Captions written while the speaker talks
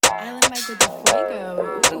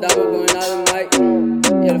Andamos con another mic.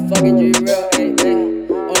 Yeah, the fucking Riel, ayy, ayy.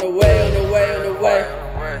 On the way, on the way, on the way.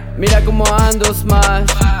 Mira como ando smash.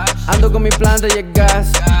 Ando con mi planta y el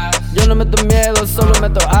gas. Yo no meto miedo, solo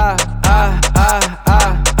meto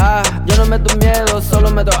Yo no meto miedo, solo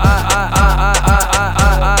meto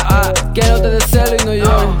Que no te deseo y no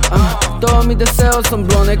llores. Todos mis deseos son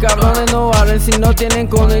blones, cabrones no hablen si no tienen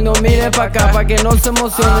cono y no miren pa' acá pa' que no se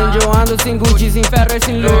emocionen. Yo ando sin Gucci, sin Ferrer,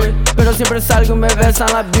 sin Louis, pero siempre salgo y me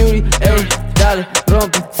besan la beauty. Ey, dale,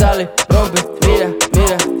 rompe, sale, rompe, mira,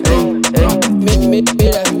 mira, ey, ey,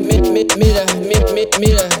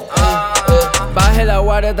 mira, baje la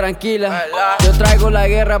guardia tranquila, yo traigo la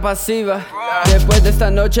guerra pasiva. Después de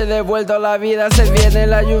esta noche de vuelta a la vida, se viene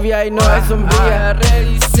la lluvia y no hay sombría.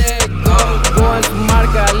 Ready, set, go en su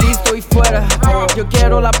marca, listo y fuera. Yo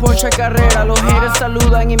quiero la Porsche carrera, los haters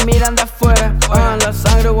saludan y miran de afuera. La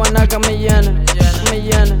sangre guanaca me llena, me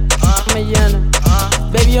llena, me llena.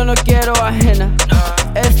 Baby, yo no quiero ajena.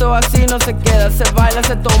 Esto así no se queda, se baila,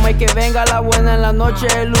 se toma y que venga la buena. En la noche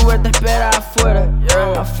el Uber te espera afuera,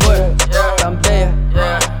 afuera, tan bella.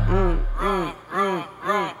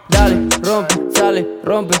 Dale, rompe, sale,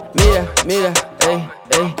 rompe, mira, mira, ey,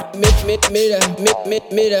 ey.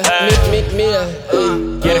 Mira,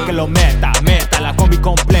 ey. Quiere que lo meta, la combi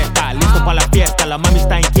completa. Listo pa' la fiesta, la mami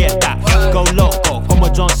está inquieta. Go loco,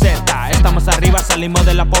 como John Z. Estamos arriba, salimos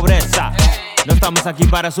de la pobreza. No estamos aquí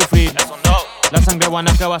para sufrir. La sangre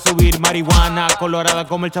guanaca va a subir, marihuana colorada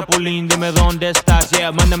como el chapulín. Dime dónde estás,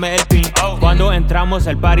 yeah, mándame el pin. Cuando entramos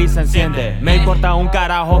el party se enciende. Me importa un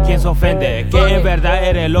carajo quién se ofende. Que en verdad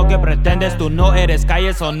eres lo que pretendes. Tú no eres calle,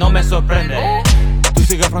 eso no me sorprende. Tú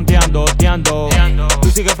sigues fronteando, teando. Tú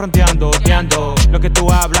sigues fronteando, teando. Lo que tú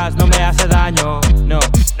hablas no me hace daño.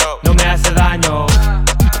 No me hace daño.